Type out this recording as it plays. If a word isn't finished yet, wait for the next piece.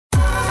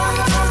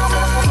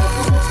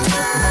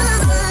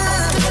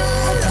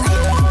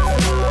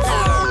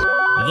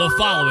The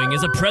following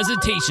is a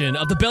presentation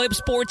of the Belly Up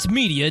Sports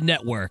Media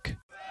Network.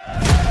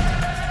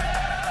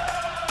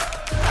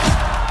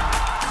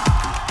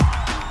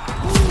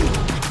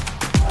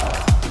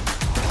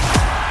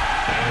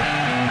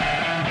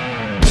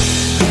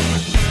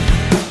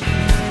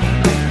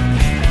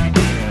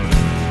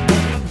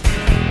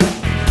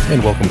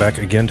 And welcome back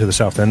again to the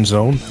South End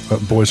Zone,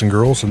 boys and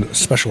girls, and a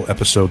special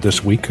episode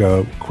this week.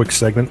 Quick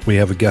segment. We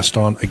have a guest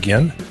on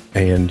again,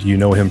 and you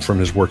know him from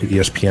his work at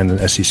ESPN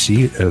and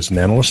SEC as an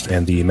analyst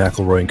and the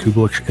McElroy and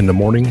Cubelic in the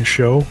Morning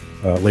show.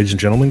 Ladies and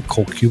gentlemen,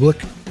 Cole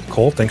Cubelic.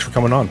 Cole, thanks for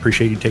coming on.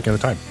 Appreciate you taking the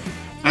time.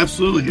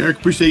 Absolutely, Eric.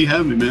 Appreciate you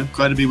having me, man.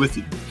 Glad to be with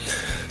you.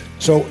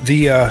 So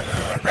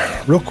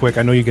real quick,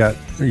 I know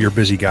you're a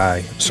busy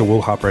guy, so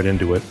we'll hop right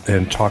into it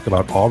and talk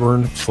about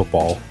Auburn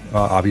football,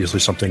 obviously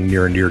something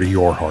near and dear to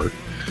your heart.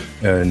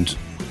 And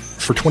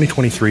for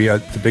 2023,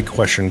 the big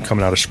question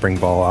coming out of spring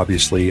ball,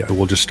 obviously,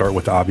 we'll just start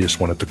with the obvious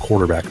one at the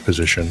quarterback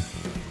position.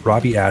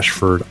 Robbie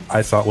Ashford,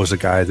 I thought, was a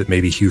guy that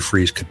maybe Hugh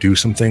Freeze could do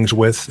some things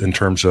with in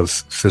terms of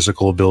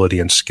physical ability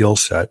and skill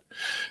set.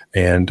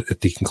 And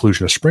at the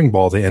conclusion of spring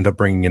ball, they end up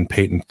bringing in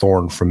Peyton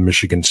Thorne from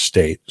Michigan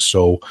State.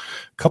 So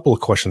a couple of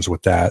questions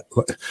with that.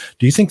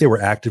 Do you think they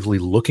were actively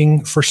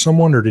looking for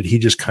someone, or did he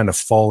just kind of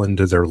fall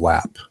into their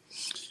lap?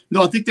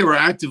 No, I think they were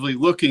actively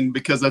looking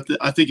because I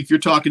think if you're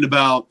talking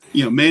about,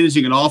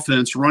 managing an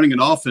offense, running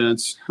an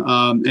offense,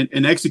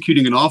 and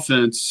executing an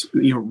offense,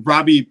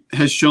 Robbie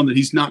has shown that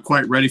he's not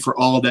quite ready for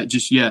all of that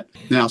just yet.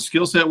 Now,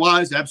 skill set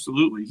wise,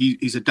 absolutely.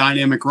 He's a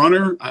dynamic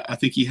runner. I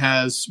think he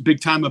has big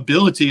time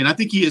ability, and I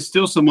think he is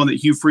still someone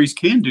that Hugh Freeze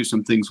can do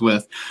some things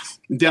with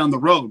down the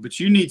road. But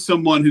you need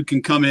someone who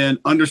can come in,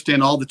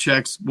 understand all the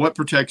checks, what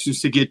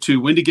protections to get to,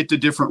 when to get to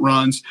different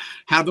runs,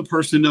 how the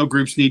personnel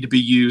groups need to be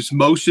used,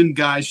 motion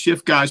guys,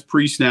 shift guys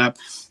pre-snap,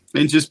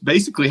 and just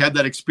basically have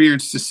that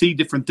experience to see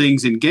different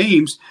things in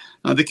games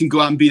that can go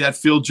out and be that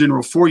field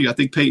general for you. I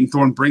think Peyton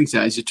Thorne brings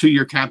that. He's a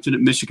 2-year captain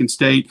at Michigan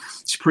State.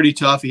 It's pretty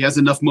tough. He has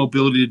enough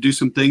mobility to do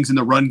some things in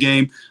the run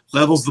game,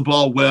 levels the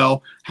ball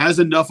well, has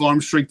enough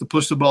arm strength to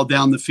push the ball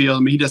down the field. I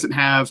mean, he doesn't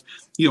have,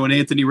 an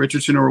Anthony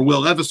Richardson or a Will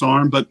Levis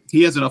arm, but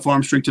he has enough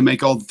arm strength to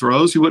make all the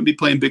throws. He wouldn't be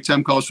playing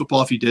big-time college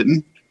football if he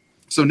didn't.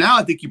 So now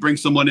I think you bring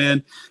someone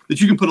in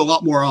that you can put a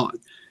lot more on.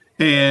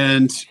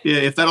 And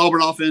if that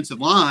Auburn offensive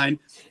line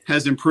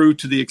has improved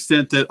to the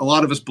extent that a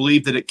lot of us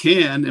believe that it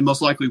can, and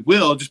most likely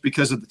will, just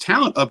because of the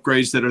talent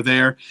upgrades that are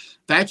there,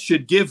 that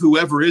should give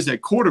whoever is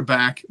at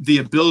quarterback the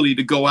ability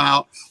to go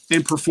out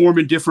and perform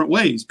in different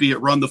ways, be it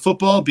run the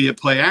football, be it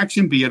play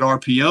action, be it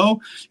RPO,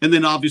 and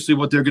then obviously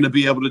what they're going to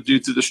be able to do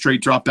through the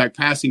straight drop back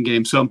passing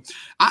game. So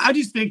I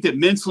just think that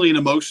mentally and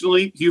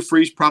emotionally, Hugh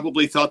Freeze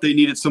probably thought they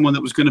needed someone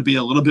that was going to be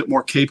a little bit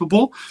more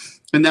capable.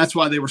 And that's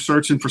why they were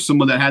searching for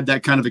someone that had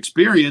that kind of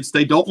experience.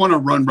 They don't want to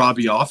run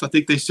Robbie off. I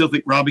think they still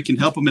think Robbie can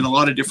help them in a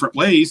lot of different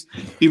ways,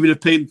 even if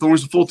Peyton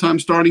Thorne's a full-time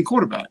starting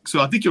quarterback.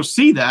 So I think you'll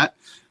see that.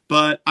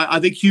 But I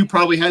think Hugh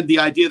probably had the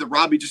idea that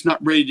Robbie just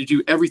not ready to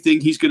do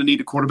everything he's going to need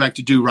a quarterback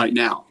to do right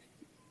now.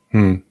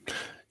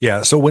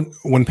 Yeah. So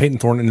when Peyton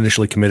Thorne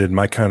initially committed,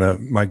 my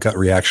gut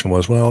reaction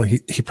was, well, he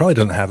probably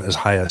doesn't have as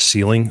high a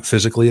ceiling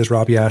physically as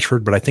Robbie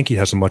Ashford, but I think he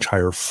has a much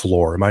higher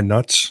floor. Am I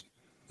nuts?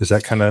 Is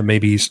that kind of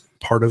maybe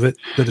part of it?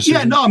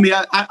 Yeah, no, I mean,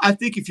 I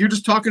think if you're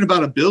just talking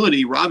about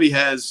ability, Robbie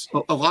has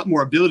a lot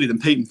more ability than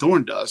Peyton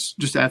Thorne does,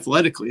 just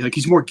athletically. Like,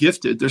 he's more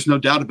gifted. There's no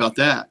doubt about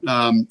that.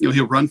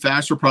 He'll run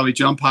faster, probably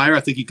jump higher.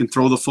 I think he can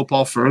throw the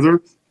football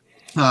further,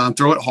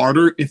 throw it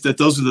harder.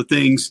 Those are the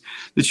things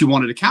that you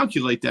wanted to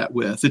calculate that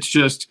with. It's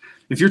just,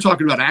 if you're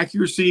talking about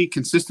accuracy,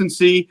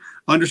 consistency,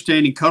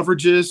 understanding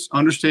coverages,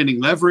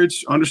 understanding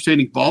leverage,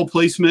 understanding ball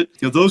placement,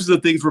 those are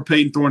the things where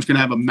Peyton Thorne's going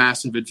to have a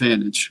massive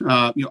advantage.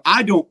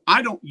 I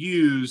don't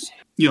use,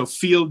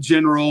 field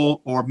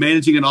general or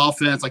managing an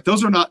offense. Like,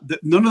 those are not,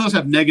 none of those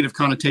have negative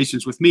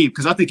connotations with me,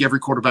 because I think every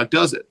quarterback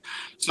does it.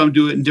 Some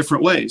do it in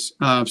different ways.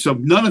 So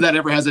none of that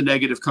ever has a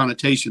negative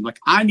connotation. Like,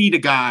 I need a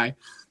guy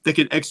that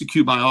can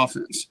execute my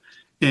offense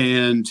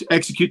and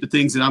execute the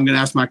things that I'm going to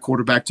ask my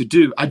quarterback to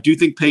do. I do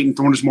think Peyton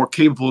Thorne is more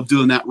capable of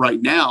doing that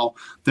right now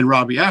than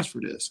Robbie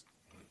Ashford is.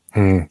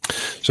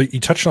 So you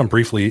touched on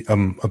briefly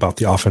about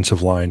the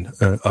offensive line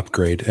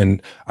upgrade,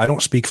 and I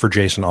don't speak for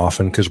Jason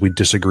often because we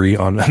disagree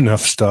on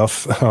enough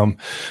stuff.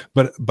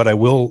 But I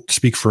will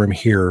speak for him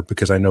here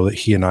because I know that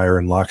he and I are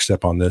in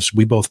lockstep on this.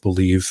 We both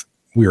believe,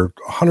 we are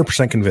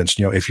 100% convinced,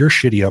 if you're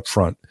shitty up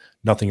front,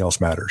 nothing else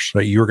matters,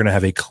 right? You're going to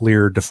have a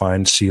clear,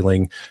 defined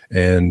ceiling,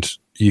 and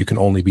you can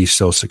only be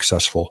so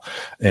successful.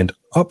 And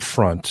up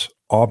front,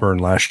 Auburn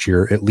last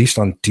year, at least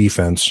on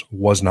defense,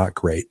 was not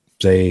great.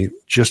 They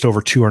just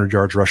over 200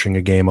 yards rushing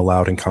a game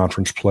allowed in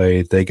conference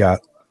play. They got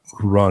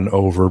run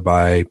over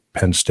by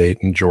Penn State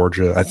and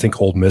Georgia. I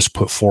think Ole Miss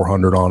put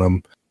 400 on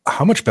them.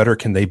 How much better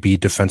can they be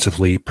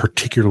defensively,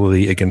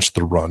 particularly against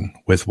the run,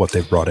 with what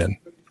they've brought in?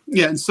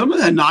 Yeah, and some of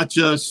that, not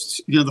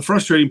just, the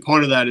frustrating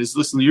part of that is,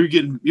 listen, you're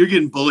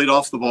getting bullied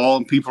off the ball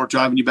and people are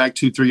driving you back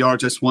 2-3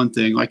 yards. That's one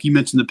thing. Like you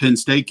mentioned the Penn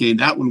State game,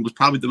 that one was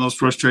probably the most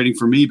frustrating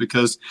for me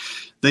because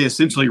they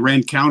essentially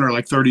ran counter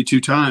like 32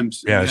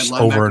 times. Yeah, it's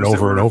over and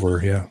over and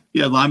over. Yeah.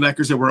 Yeah,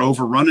 linebackers that were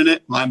overrunning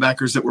it,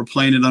 linebackers that were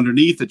playing it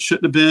underneath that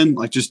shouldn't have been,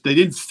 like just they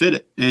didn't fit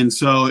it. And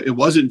so it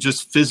wasn't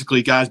just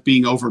physically guys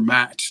being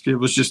overmatched. It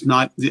was just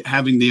not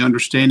having the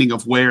understanding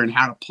of where and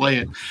how to play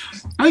it.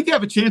 I think they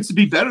have a chance to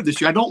be better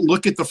this year. I don't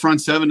look at the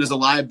front seven as a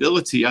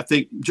liability. I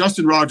think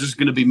Justin Rogers is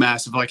going to be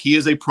massive. Like he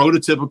is a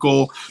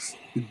prototypical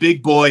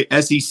big boy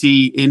SEC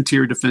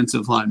interior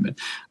defensive lineman.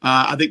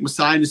 I think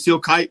Messiah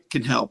Naseel Kite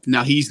can help.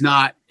 Now he's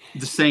not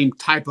the same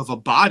type of a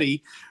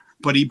body,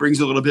 but he brings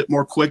a little bit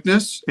more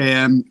quickness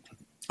and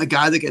a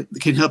guy that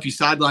can help you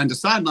sideline to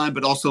sideline,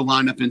 but also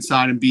line up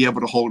inside and be able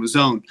to hold his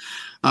own.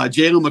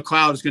 Jalen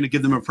McLeod is going to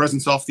give them a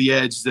presence off the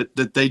edge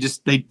that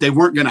they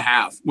weren't going to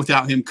have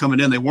without him coming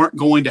in. They weren't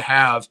going to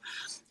have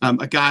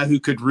a guy who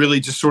could really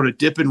just sort of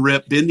dip and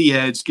rip, bend the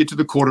edge, get to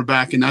the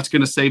quarterback, and that's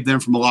going to save them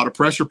from a lot of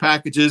pressure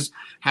packages,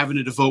 having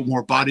to devote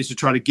more bodies to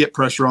try to get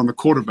pressure on the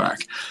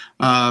quarterback.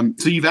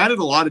 So you've added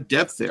a lot of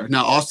depth there.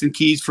 Now, Austin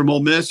Keys from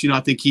Ole Miss, I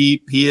think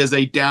he is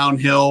a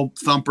downhill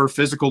thumper,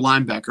 physical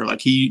linebacker.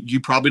 Like you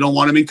probably don't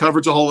want him in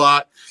coverage a whole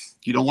lot.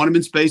 You don't want him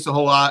in space a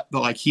whole lot,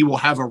 but like he will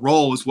have a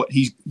role is what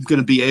he's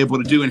going to be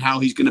able to do and how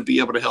he's going to be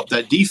able to help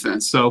that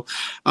defense. So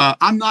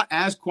I'm not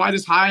quite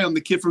as high on the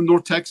kid from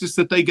North Texas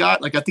that they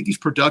got. Like I think he's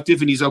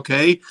productive and he's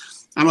okay.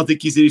 I don't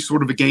think he's any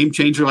sort of a game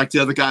changer like the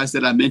other guys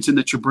that I mentioned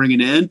that you're bringing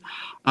in.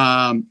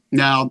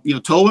 Now,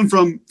 Tolan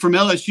from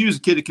LSU is a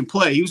kid that can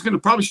play. He was going to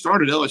probably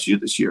start at LSU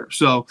this year.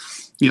 So,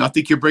 I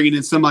think you're bringing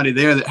in somebody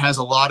there that has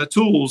a lot of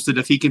tools that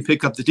if he can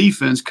pick up the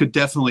defense could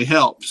definitely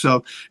help.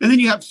 So, and then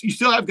you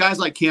still have guys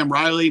like Cam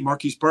Riley,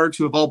 Marquise Burks,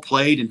 who have all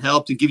played and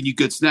helped and given you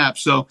good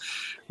snaps. So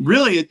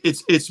really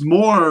it's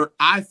more,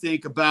 I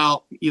think,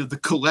 about, the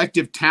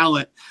collective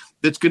talent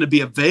that's going to be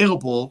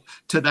available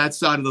to that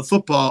side of the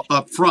football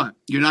up front.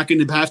 You're not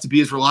going to have to be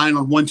as reliant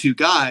on 1-2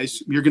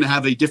 guys. You're going to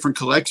have a different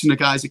collection of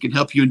guys that can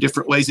help you in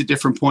different ways at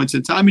different points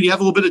in time. And you have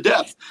a little bit of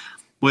depth,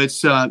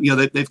 which,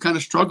 they've kind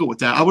of struggled with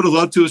that. I would have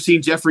loved to have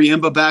seen Jeffrey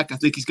Emba back. I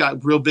think he's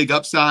got real big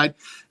upside.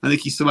 I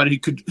think he's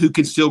somebody who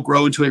can still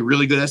grow into a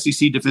really good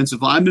SEC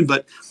defensive lineman,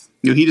 but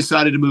he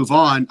decided to move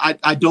on.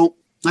 I don't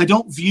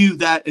view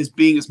that as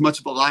being as much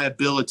of a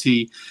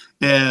liability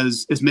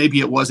as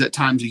maybe it was at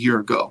times a year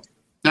ago.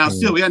 Now,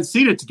 still, we hadn't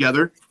seen it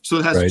together, so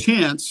it has a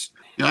chance.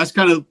 That's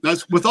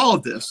with all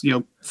of this.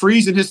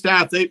 Freeze and his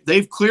staff,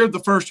 they've cleared the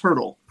first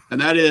hurdle, and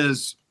that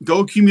is go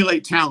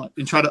accumulate talent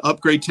and try to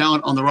upgrade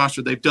talent on the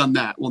roster. They've done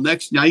that. Well,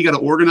 now you got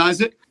to organize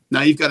it.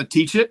 Now you've got to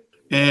teach it,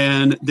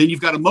 and then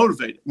you've got to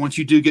motivate it once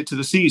you do get to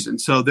the season.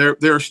 So there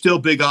are still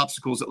big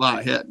obstacles that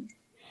lie ahead.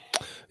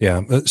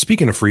 Yeah.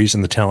 Speaking of Freeze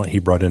and the talent he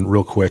brought in,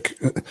 real quick,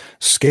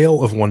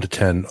 scale of 1 to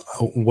 10,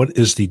 what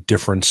is the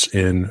difference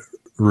in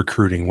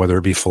recruiting, whether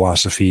it be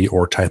philosophy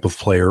or type of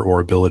player or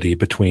ability,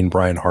 between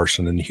Brian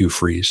Harsin and Hugh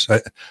Freeze?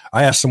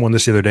 I asked someone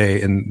this the other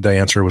day, and the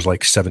answer was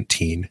like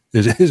 17.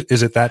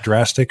 Is it that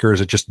drastic, or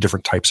is it just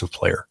different types of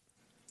player?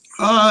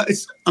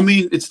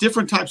 It's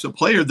different types of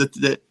player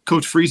that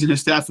Coach Freeze and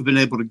his staff have been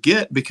able to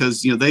get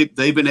because they've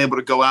been able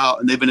to go out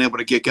and they've been able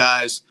to get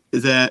guys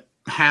that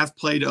have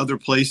played other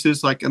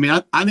places. I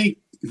think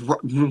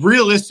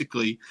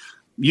realistically,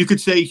 you could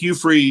say Hugh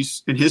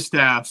Freeze and his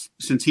staff,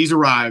 since he's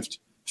arrived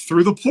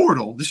through the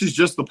portal, this is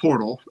just the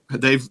portal,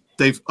 they've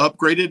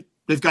upgraded.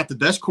 They've got the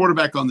best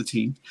quarterback on the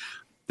team.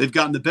 They've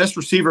gotten the best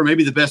receiver,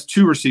 maybe the best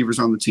 2 receivers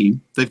on the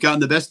team. They've gotten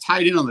the best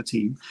tight end on the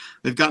team.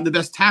 They've gotten the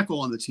best tackle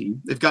on the team.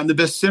 They've gotten the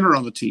best center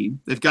on the team.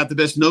 They've got the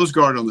best nose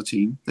guard on the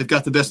team. They've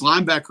got the best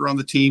linebacker on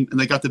the team, and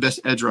they got the best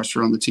edge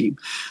rusher on the team.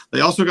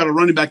 They also got a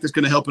running back that's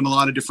going to help in a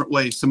lot of different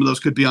ways. Some of those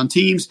could be on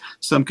teams.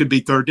 Some could be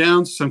third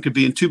downs. Some could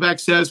be in 2-back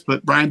sets,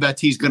 but Brian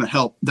Battie is going to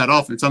help that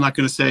offense. I'm not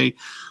going to say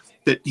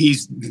that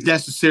he's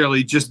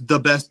necessarily just the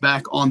best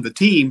back on the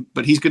team,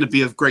 but he's going to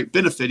be of great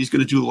benefit. He's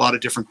going to do a lot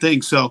of different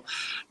things. So,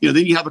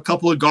 then you have a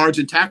couple of guards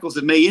and tackles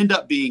that may end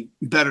up being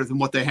better than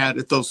what they had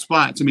at those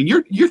spots.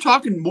 You're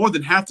talking more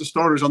than half the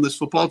starters on this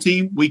football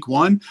team week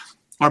 1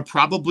 are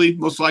probably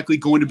most likely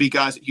going to be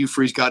guys that Hugh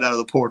Freeze got out of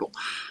the portal.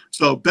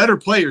 So better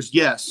players,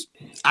 yes.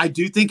 I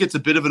do think it's a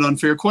bit of an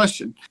unfair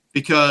question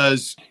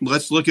because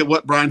let's look at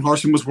what Brian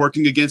Harsin was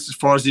working against as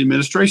far as the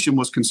administration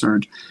was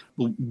concerned.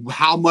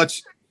 How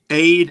much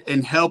aid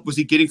and help was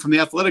he getting from the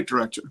athletic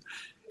director?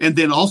 And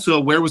then also,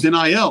 where was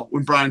NIL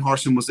when Brian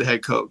Harsin was the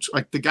head coach?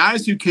 Like the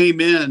guys who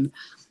came in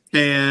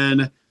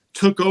and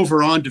took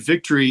over on to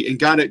Victory and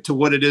got it to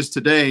what it is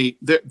today,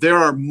 there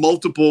are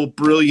multiple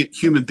brilliant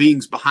human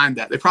beings behind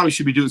that. They probably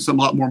should be doing something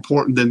a lot more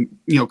important than,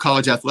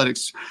 college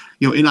athletics,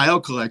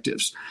 NIL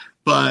collectives.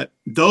 But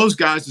those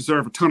guys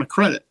deserve a ton of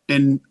credit.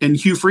 And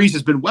Hugh Freeze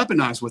has been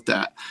weaponized with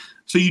that.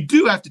 So you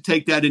do have to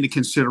take that into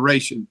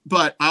consideration.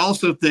 But I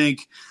also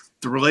think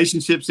the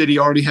relationships that he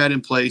already had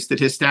in place, that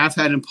his staff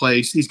had in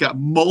place, he's got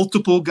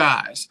multiple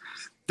guys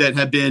that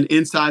have been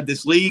inside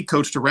this league,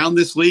 coached around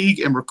this league,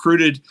 and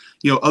recruited,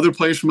 other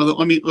players from other.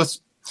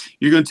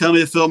 You're going to tell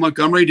me that Phil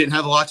Montgomery didn't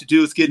have a lot to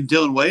do with getting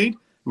Dylan Wade?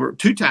 or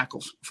 2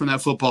 tackles from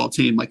that football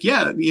team. Like,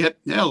 yeah, he had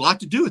a lot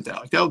to do with that.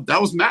 Like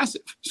that was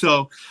massive.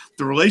 So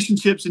the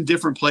relationships in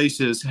different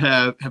places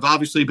have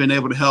obviously been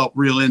able to help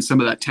reel in some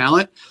of that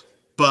talent.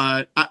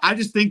 But I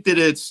just think that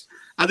it's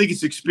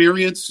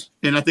experience,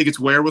 and I think it's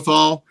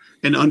wherewithal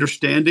and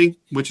understanding,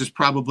 which is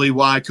probably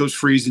why Coach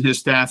Freeze and his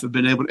staff have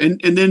been able to,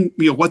 and then,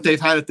 what they've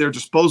had at their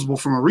disposal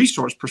from a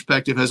resource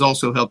perspective has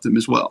also helped them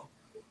as well.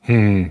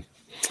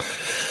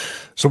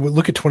 So we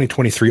look at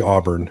 2023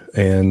 Auburn,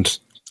 and,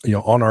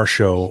 on our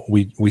show,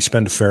 we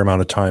spend a fair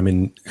amount of time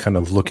in kind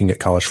of looking at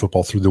college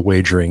football through the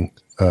wagering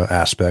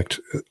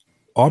aspect.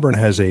 Auburn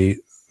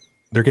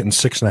they're getting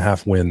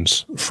 6.5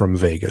 wins from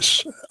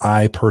Vegas.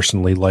 I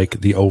personally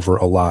like the over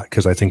a lot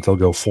because I think they'll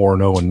go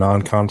 4-0 in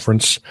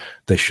non-conference.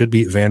 They should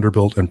beat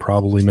Vanderbilt and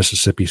probably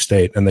Mississippi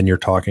State. And then you're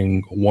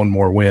talking one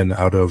more win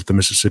out of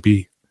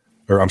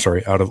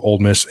out of Ole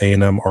Miss,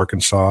 A&M,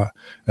 Arkansas,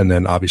 and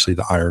then obviously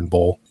the Iron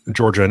Bowl.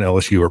 Georgia and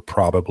LSU are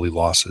probably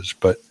losses.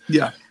 But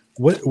yeah.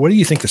 What do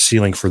you think the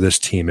ceiling for this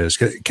team is?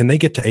 Can they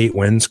get to 8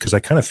 wins? Because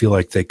I kind of feel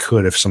like they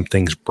could if some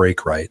things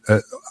break right.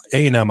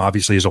 A&M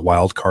obviously is a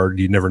wild card.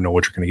 You never know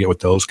what you're going to get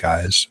with those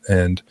guys.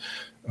 And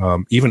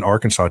even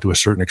Arkansas, to a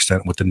certain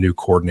extent, with the new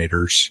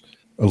coordinators,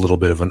 a little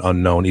bit of an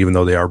unknown, even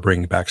though they are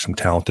bringing back some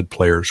talented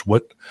players.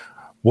 What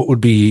would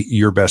be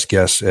your best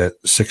guess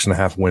at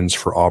 6.5 wins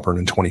for Auburn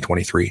in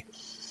 2023?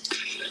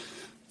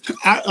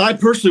 I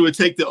personally would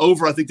take the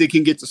over. I think they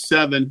can get to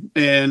 7,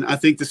 and I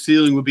think the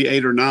ceiling would be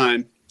 8 or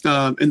 9.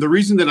 And the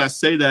reason that I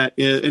say that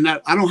is, and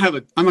I'm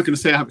not going to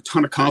say I have a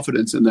ton of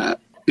confidence in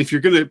that. If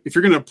you're going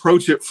to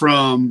approach it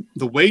from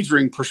the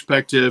wagering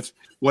perspective,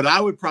 what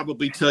I would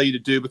probably tell you to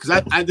do,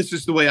 because this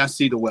is the way I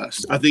see the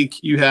West. I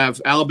think you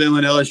have Alabama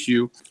and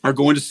LSU are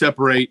going to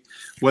separate,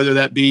 whether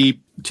that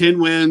be 10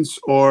 wins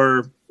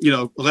or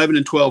 11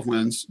 and 12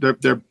 wins.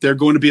 They're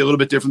going to be a little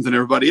bit different than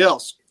everybody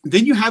else.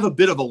 Then you have a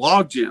bit of a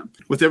logjam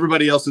with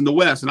everybody else in the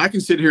West. And I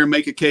can sit here and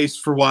make a case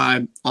for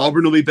why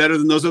Auburn will be better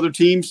than those other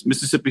teams.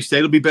 Mississippi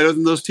State will be better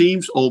than those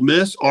teams. Ole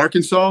Miss,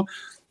 Arkansas.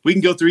 We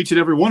can go through each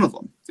and every one of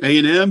them.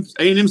 A&M's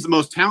the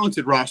most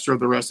talented roster of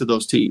the rest of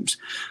those teams.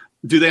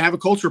 Do they have a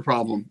culture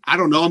problem? I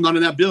don't know. I'm not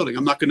in that building.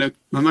 I'm not going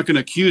to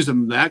accuse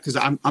them of that because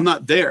I'm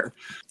not there.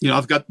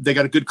 They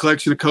got a good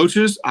collection of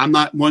coaches. I'm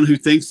not one who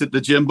thinks that the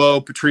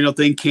Jimbo Petrino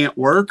thing can't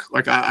work.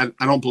 Like I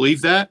don't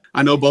believe that.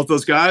 I know both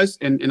those guys,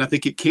 and I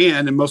think it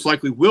can and most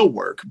likely will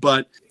work.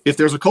 But if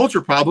there's a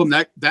culture problem,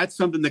 that's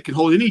something that can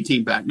hold any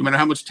team back, no matter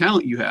how much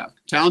talent you have.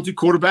 Talented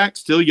quarterback,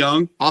 still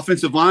young.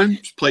 Offensive line,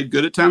 played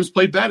good at times,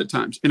 played bad at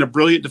times. And a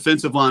brilliant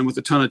defensive line with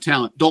a ton of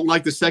talent. Don't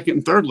like the second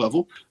and third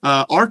level.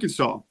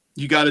 Arkansas.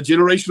 You got a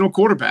generational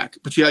quarterback,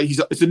 but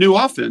it's a new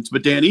offense.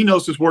 But Dan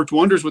Enos has worked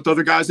wonders with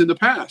other guys in the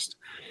past,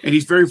 and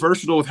he's very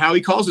versatile with how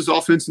he calls his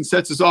offense and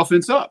sets his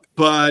offense up.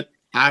 But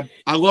I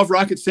love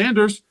Rocket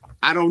Sanders.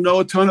 I don't know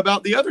a ton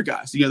about the other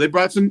guys. They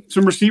brought some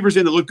receivers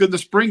in that look good in the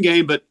spring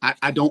game, but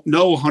I don't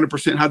know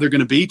 100% how they're going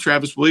to be.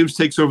 Travis Williams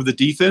takes over the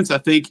defense. I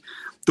think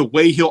the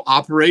way he'll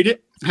operate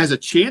it has a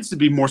chance to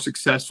be more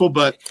successful,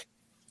 but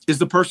is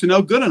the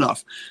personnel good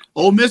enough?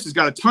 Ole Miss has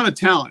got a ton of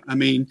talent. I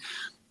mean,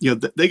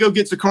 they go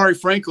get Zachary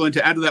Franklin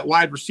to add to that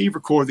wide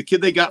receiver core. The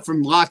kid they got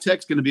from La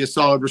Tech's going to be a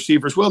solid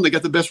receiver as well. And they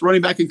got the best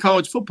running back in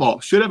college football.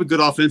 Should have a good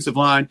offensive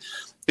line.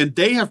 And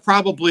they have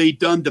probably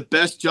done the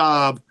best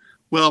job.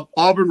 Well,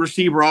 Auburn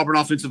receiver, Auburn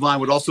offensive line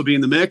would also be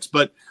in the mix.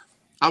 But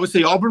I would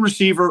say Auburn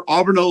receiver,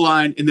 Auburn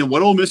O-line, and then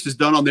what Ole Miss has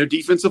done on their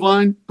defensive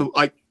line,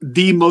 like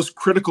the most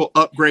critical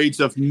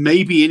upgrades of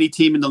maybe any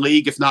team in the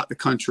league, if not the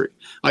country.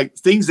 Like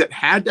things that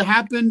had to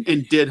happen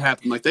and did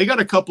happen. Like they got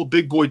a couple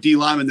big boy D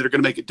linemen that are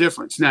going to make a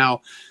difference.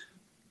 Now,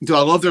 do I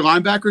love their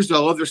linebackers? Do I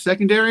love their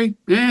secondary?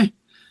 And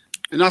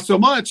not so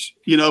much,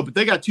 but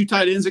they got 2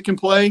 tight ends that can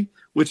play,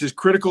 which is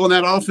critical in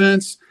that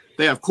offense.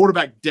 They have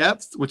quarterback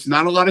depth, which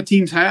not a lot of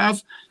teams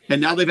have.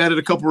 And now they've added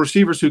a couple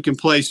receivers who can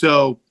play.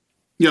 So,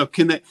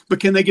 can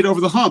they get over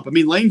the hump? I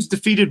mean, Lane's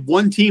defeated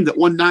one team that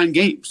won 9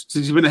 games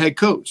since he's been a head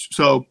coach.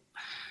 So,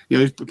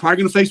 he's probably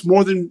going to face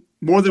more than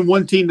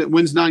one team that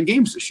wins 9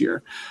 games this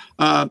year.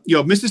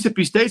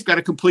 Mississippi State's got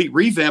a complete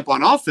revamp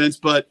on offense,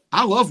 but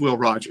I love Will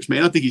Rogers,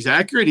 man. I think he's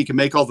accurate. He can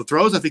make all the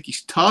throws. I think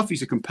he's tough.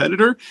 He's a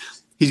competitor.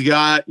 He's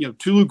got,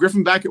 Tulu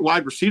Griffin back at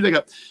wide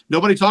receiver.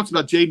 Nobody talks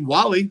about Jaden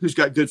Wally, who's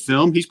got good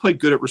film. He's played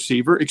good at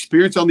receiver.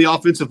 Experience on the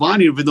offensive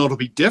line, even though it'll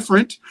be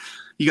different.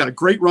 You got a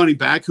great running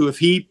back who, if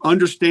he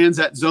understands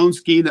that zone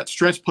scheme, that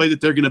stretch play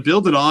that they're going to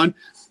build it on,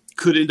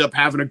 could end up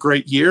having a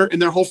great year.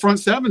 And their whole front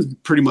seven's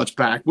pretty much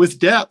back with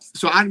depth.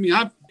 So,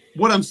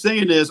 what I'm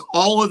saying is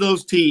all of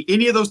those teams,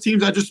 any of those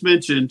teams I just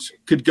mentioned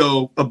could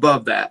go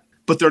above that,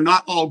 but they're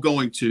not all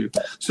going to.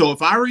 So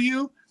if I were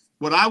you,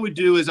 what I would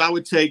do is I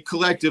would take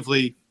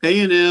collectively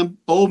A&M,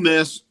 Ole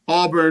Miss,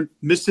 Auburn,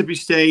 Mississippi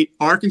State,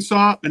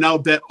 Arkansas, and I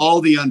would bet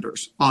all the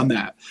unders on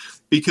that.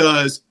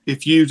 Because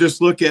if you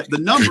just look at the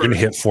numbers, you're going to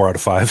hit 4 out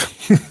of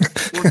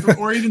 5,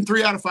 or even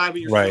 3 out of 5,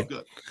 and you're right. Still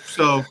good.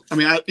 So,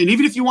 and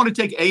even if you want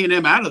to take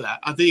A&M out of that,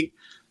 I think,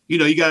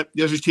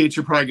 there's a chance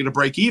you're probably going to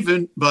break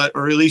even,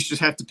 or at least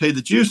just have to pay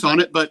the juice on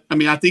it. But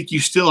I think you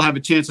still have a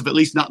chance of at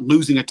least not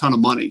losing a ton of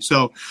money.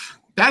 So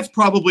that's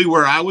probably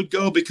where I would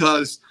go,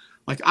 because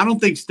I don't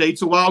think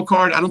State's a wild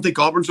card. I don't think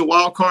Auburn's a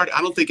wild card.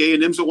 I don't think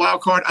A&M's a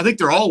wild card. I think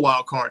they're all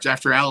wild cards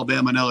after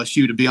Alabama and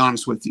LSU, to be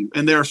honest with you.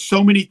 And there are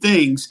so many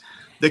things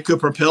that could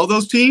propel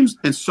those teams,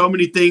 and so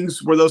many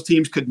things where those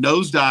teams could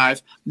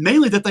nosedive,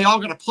 mainly that they all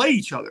got to play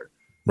each other.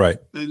 Right.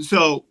 And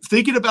so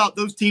thinking about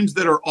those teams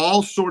that are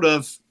all sort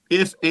of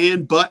if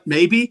and but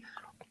maybe,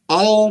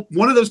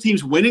 one of those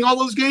teams winning all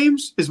those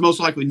games is most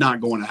likely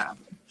not going to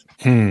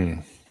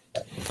happen.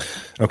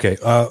 Okay.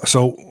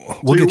 So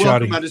we'll get you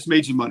out of here. I just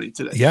made you money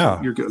today. Yeah.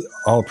 So you're good.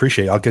 I'll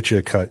appreciate it. I'll get you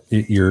a cut,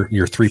 your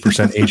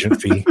 3%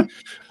 agent fee.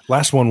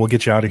 Last one, we'll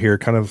get you out of here.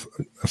 Kind of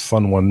a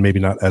fun one, maybe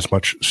not as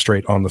much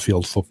straight on the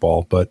field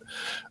football, but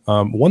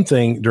one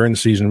thing during the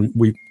season,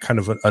 we kind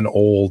of an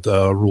old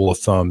rule of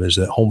thumb is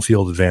that home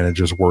field advantage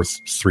is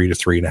worth 3 to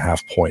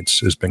 3.5 points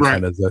has been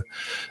kind of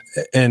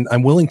and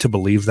I'm willing to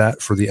believe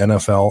that for the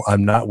NFL.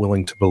 I'm not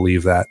willing to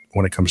believe that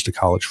when it comes to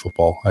college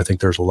football. I think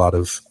there's a lot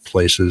of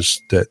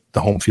places that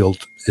the home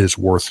field is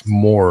worth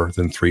more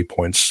than 3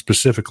 points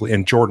specifically.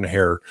 And Jordan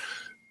Hare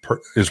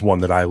is one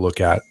that I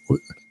look at.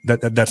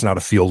 That's not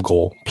a field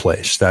goal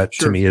place. That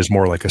to me is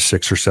more like a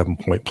 6 or 7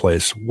 point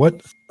place.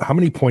 How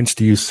many points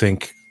do you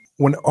think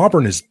when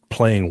Auburn is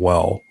playing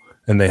well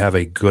and they have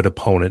a good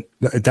opponent,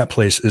 that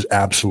place is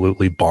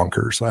absolutely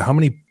bonkers? How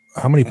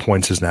many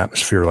points is an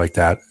atmosphere like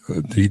that,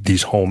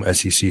 these home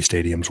SEC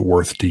stadiums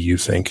worth, do you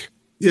think?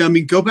 Yeah, I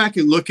mean, go back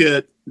and look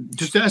at,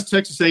 just ask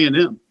Texas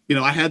A&M.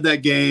 I had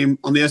that game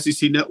on the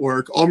SEC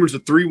network. Auburn's a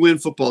 3-win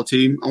football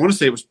team. I want to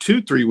say it was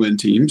 2 3-win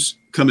teams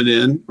coming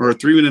in, or a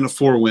 3-win and a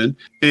 4-win.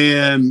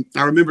 And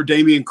I remember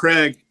Damian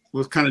Craig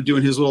was kind of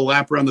doing his little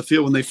lap around the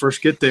field when they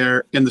first get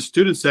there, and the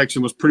student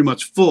section was pretty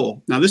much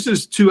full. Now, this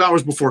is 2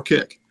 hours before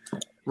kick,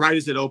 right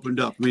as it opened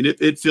up. I mean,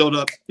 it filled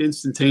up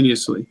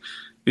instantaneously.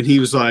 And he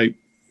was like,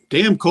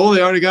 damn, Cole,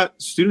 they already got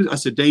students. I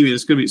said, Damian,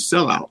 it's going to be a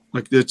sellout.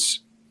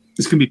 It's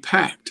going to be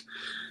packed.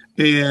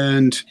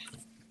 And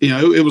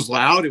it was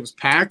loud. It was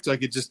packed.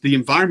 The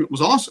environment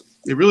was awesome.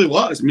 It really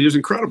was. I mean, it was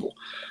incredible.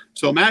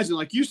 So imagine,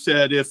 like you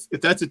said, if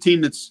that's a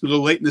team that's a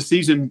little late in the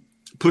season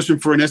pushing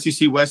for an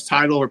SEC West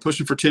title or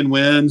pushing for 10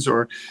 wins,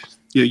 or,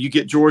 you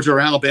get Georgia or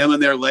Alabama in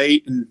there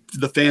late and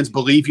the fans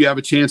believe you have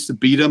a chance to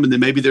beat them. And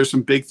then maybe there's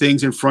some big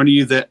things in front of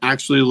you that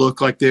actually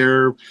look like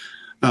they're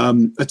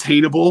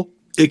attainable.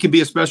 It can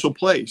be a special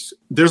place.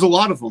 There's a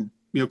lot of them.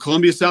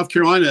 Columbia, South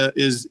Carolina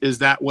is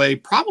that way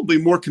probably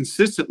more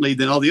consistently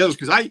than all the others,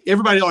 because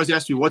everybody always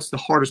asks me what's the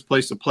hardest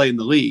place to play in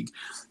the league.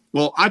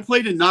 Well, I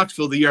played in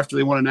Knoxville the year after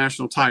they won a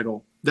national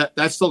title.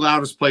 That's the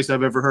loudest place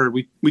I've ever heard.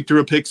 We threw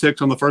a pick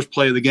six on the first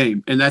play of the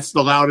game, and that's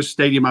the loudest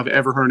stadium I've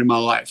ever heard in my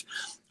life.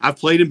 I've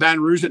played in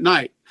Baton Rouge at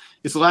night.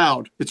 It's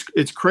loud.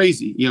 It's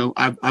crazy.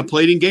 I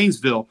played in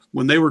Gainesville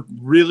when they were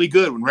really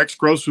good, when Rex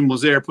Grossman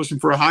was there pushing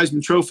for a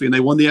Heisman Trophy and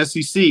they won the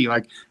SEC.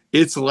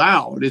 It's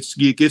loud.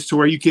 It gets to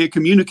where you can't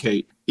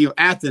communicate.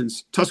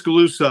 Athens,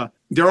 Tuscaloosa,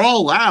 they're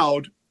all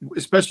loud,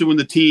 especially when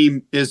the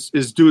team is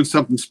doing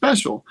something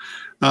special.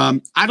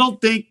 I don't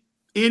think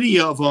any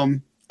of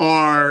them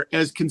are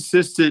as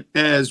consistent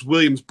as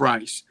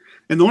Williams-Brice.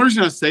 And the only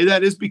reason I say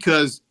that is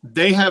because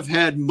they have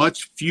had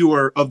much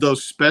fewer of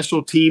those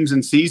special teams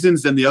and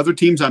seasons than the other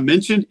teams I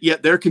mentioned,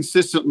 yet they're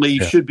consistently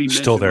should be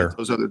mentioned still there with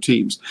those other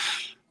teams.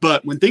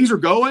 But when things are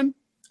going,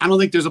 I don't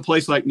think there's a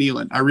place like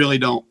Neyland. I really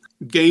don't.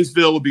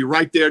 Gainesville would be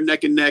right there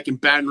neck and neck,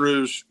 and Baton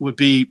Rouge would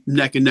be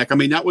neck and neck. I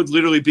mean, that would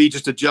literally be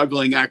just a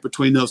juggling act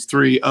between those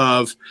three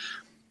of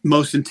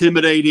most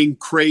intimidating,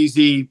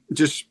 crazy,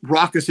 just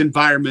raucous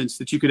environments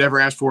that you could ever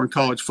ask for in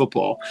college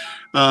football.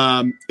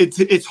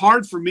 It's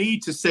hard for me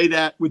to say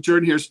that with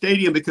Jordan Hare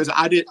Stadium because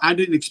I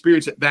didn't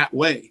experience it that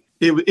way.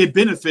 It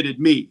benefited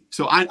me.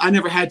 So I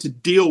never had to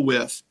deal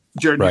with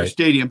Jordan Hare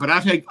Stadium. But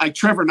I've had, like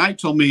Trevor Knight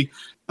told me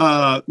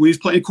when he was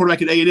playing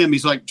quarterback at A&M,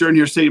 he's like, Jordan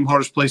Hare Stadium,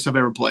 hardest place I've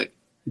ever played.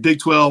 Big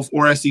 12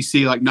 or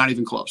SEC, like not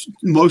even close.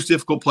 Most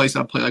difficult place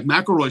I've played. Like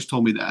McElroy's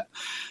told me that.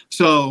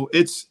 So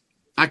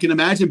I can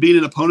imagine being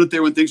an opponent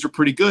there when things are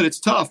pretty good. It's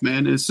tough,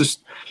 man.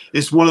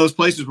 It's one of those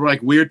places where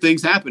like weird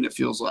things happen. It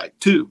feels like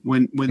too,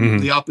 when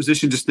the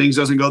opposition just things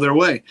doesn't go their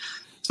way.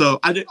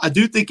 So I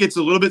do think it's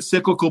a little bit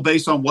cyclical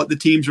based on what the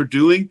teams are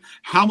doing.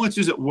 How much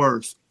is it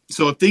worth?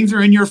 So if things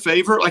are in your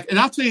favor, and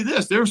I'll tell you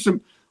this, there's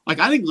some,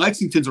 I think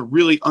Lexington's a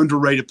really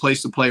underrated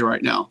place to play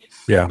right now.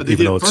 Yeah.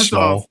 Even though it's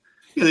small.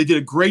 They did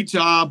a great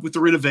job with the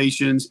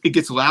renovations. It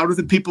gets louder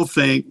than people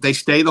think. They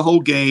stay the whole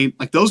game.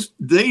 Like those,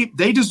 they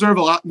deserve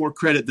a lot more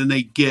credit than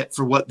they get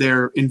for what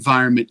their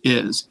environment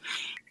is.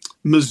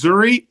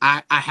 Missouri,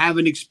 I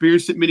haven't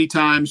experienced it many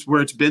times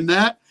where it's been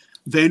that.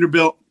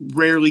 Vanderbilt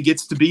rarely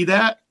gets to be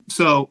that.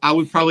 So I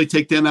would probably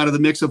take them out of the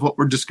mix of what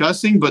we're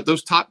discussing. But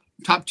those top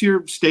tier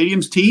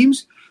stadiums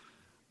teams,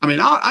 I mean,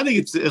 I think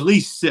it's at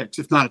least 6,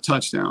 if not a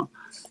touchdown.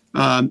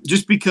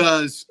 Just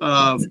because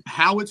of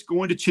how it's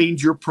going to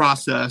change your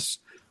process,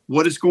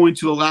 what it's going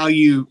to allow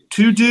you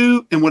to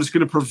do, and what it's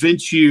going to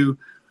prevent you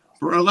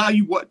or allow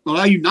you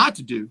not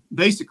to do,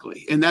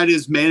 basically. And that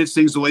is manage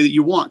things the way that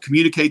you want,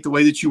 communicate the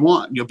way that you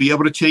want. You'll be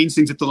able to change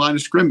things at the line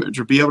of scrimmage,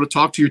 or be able to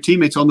talk to your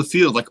teammates on the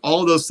field, like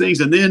all of those things.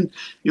 And then,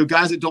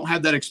 guys that don't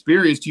have that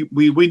experience,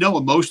 we know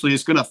emotionally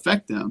it's going to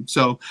affect them.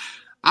 So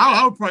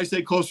I would probably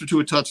say closer to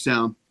a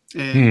touchdown.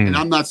 And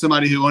I'm not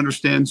somebody who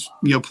understands,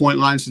 point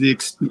lines to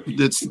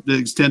the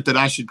extent that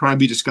I should probably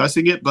be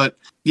discussing it. But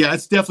yeah,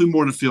 it's definitely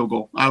more than a field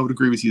goal. I would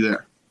agree with you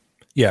there.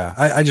 Yeah,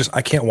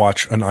 I can't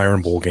watch an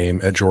Iron Bowl game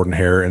at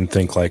Jordan-Hare and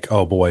think like,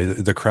 oh boy,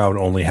 the crowd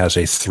only has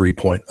a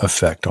 3-point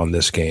effect on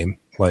this game.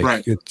 Like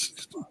right.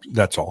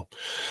 That's all.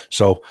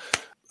 So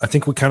I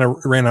think we kind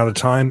of ran out of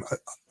time.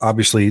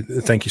 Obviously,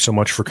 thank you so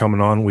much for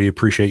coming on. We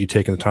appreciate you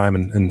taking the time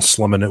and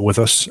slumming it with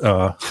us.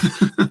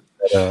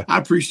 I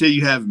appreciate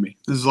you having me.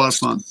 This is a lot of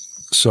fun.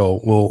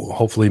 So we'll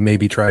hopefully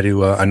maybe try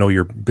to, I know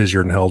you're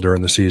busier than hell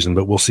during the season,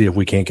 but we'll see if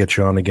we can't get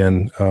you on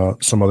again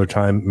some other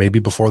time, maybe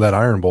before that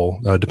Iron Bowl,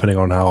 depending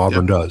on how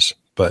Auburn does.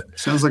 But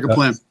sounds like a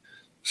plan.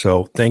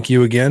 So thank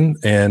you again,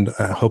 and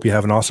I hope you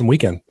have an awesome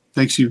weekend.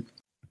 Thanks, you.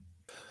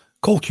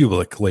 Cole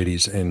Cubelic,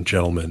 ladies and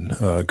gentlemen,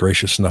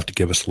 gracious enough to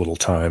give us a little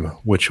time,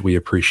 which we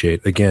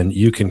appreciate. Again,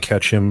 you can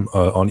catch him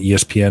on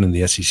ESPN and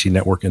the SEC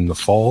Network in the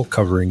fall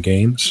covering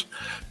games.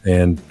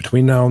 And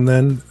between now and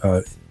then,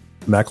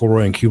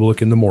 McElroy and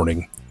Cubelic in the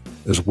morning,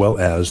 as well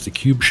as the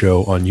Cube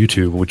Show on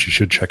YouTube, which you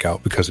should check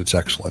out because it's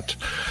excellent.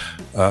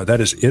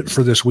 That is it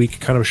for this week.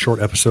 Kind of a short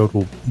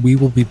episode. We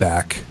will be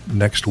back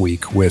next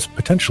week with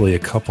potentially a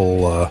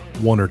couple,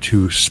 one or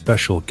two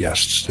special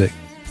guests that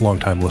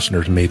longtime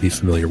listeners may be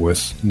familiar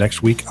with.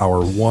 Next week,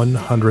 our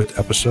 100th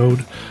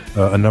episode,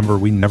 a number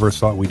we never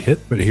thought we'd hit,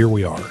 but here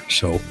we are.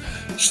 So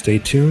stay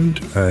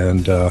tuned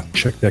and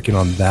check back in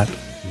on that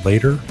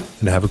later,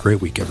 and have a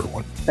great week,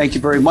 everyone. Thank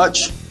you very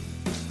much.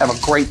 Have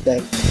a great day.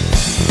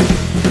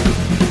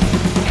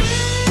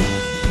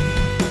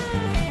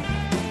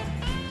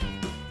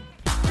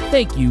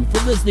 Thank you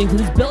for listening to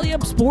this Belly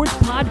Up Sports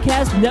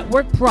Podcast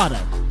Network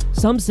product.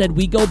 Some said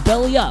we go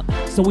belly up,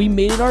 so we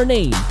made it our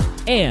name,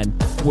 and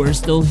we're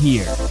still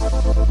here.